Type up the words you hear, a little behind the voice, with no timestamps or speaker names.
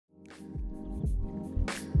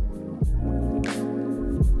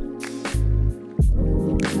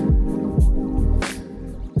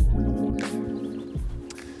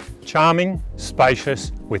Charming,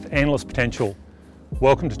 spacious, with endless potential.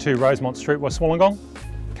 Welcome to 2 Rosemont Street, West Wollongong.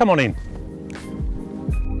 Come on in.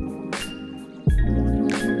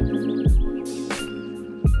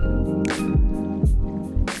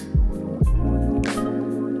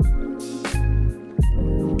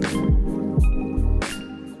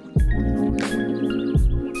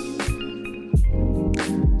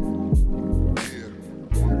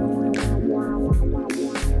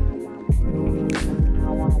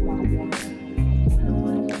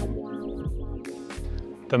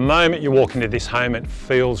 The moment you walk into this home, it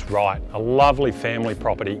feels right. A lovely family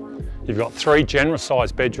property. You've got 3 generous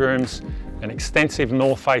sized bedrooms, an extensive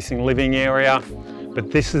north-facing living area, but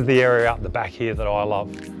this is the area up the back here that I love.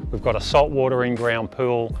 We've got a saltwater in-ground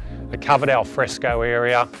pool, a covered al fresco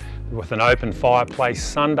area with an open fireplace,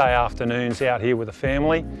 Sunday afternoons out here with the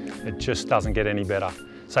family. It just doesn't get any better.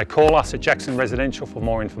 So call us at Jackson Residential for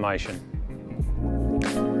more information.